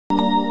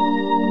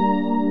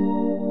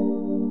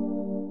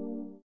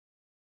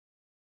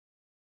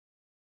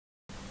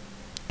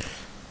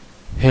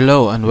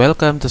Hello and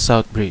welcome to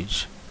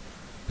Southbridge.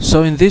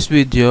 So in this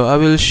video I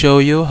will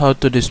show you how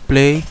to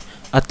display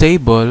a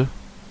table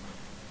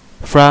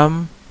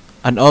from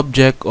an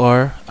object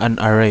or an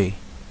array.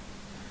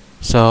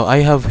 So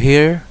I have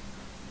here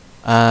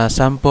a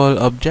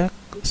sample object,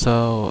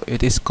 so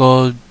it is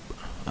called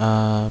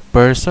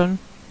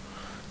person,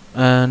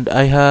 and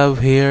I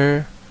have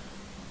here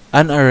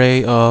an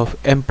array of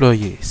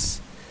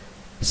employees.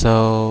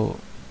 So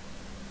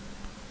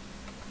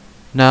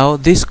now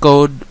this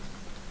code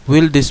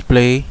will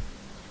display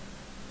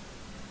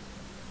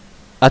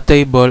a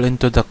table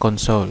into the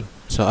console.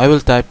 So I will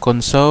type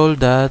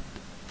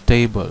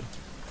console.table.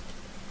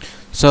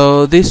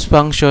 So this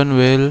function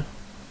will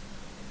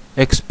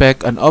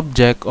expect an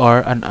object or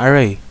an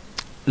array.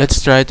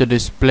 Let's try to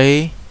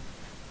display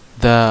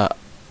the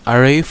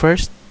array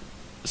first.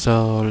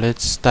 So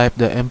let's type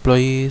the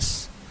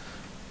employees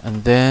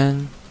and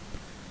then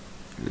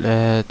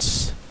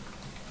let's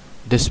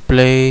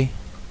display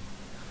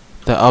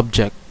the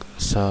object,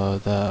 so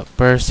the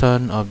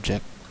person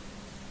object.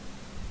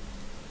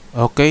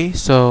 Okay,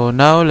 so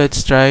now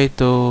let's try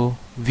to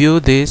view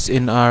this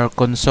in our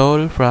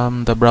console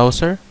from the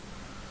browser.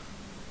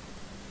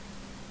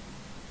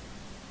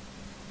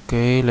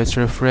 Okay, let's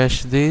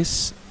refresh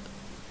this,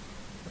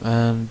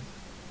 and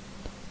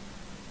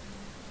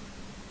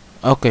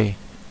okay,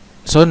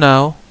 so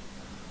now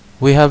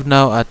we have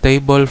now a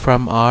table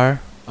from our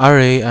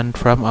array and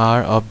from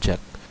our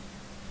object.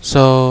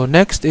 So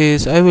next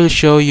is I will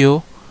show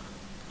you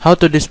how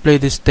to display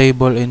this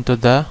table into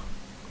the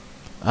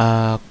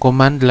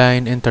command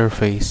line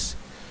interface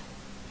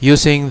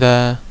using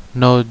the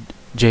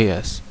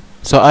Node.js.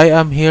 So I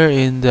am here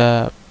in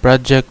the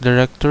project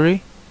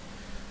directory.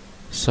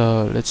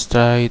 So let's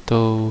try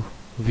to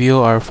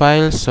view our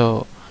files.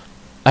 So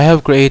I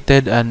have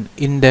created an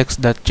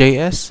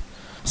index.js.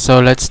 So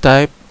let's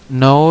type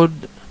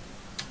node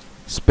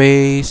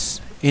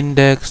space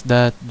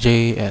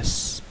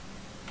index.js.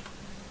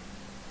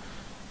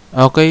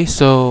 Okay,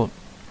 so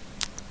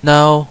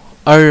now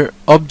our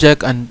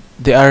object and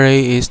the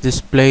array is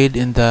displayed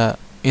in the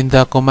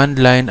command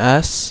line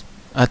as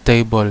a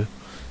table.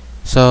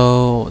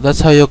 So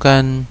that's how you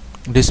can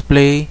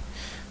display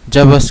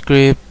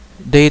JavaScript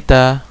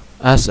data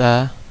as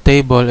a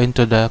table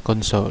into the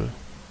console.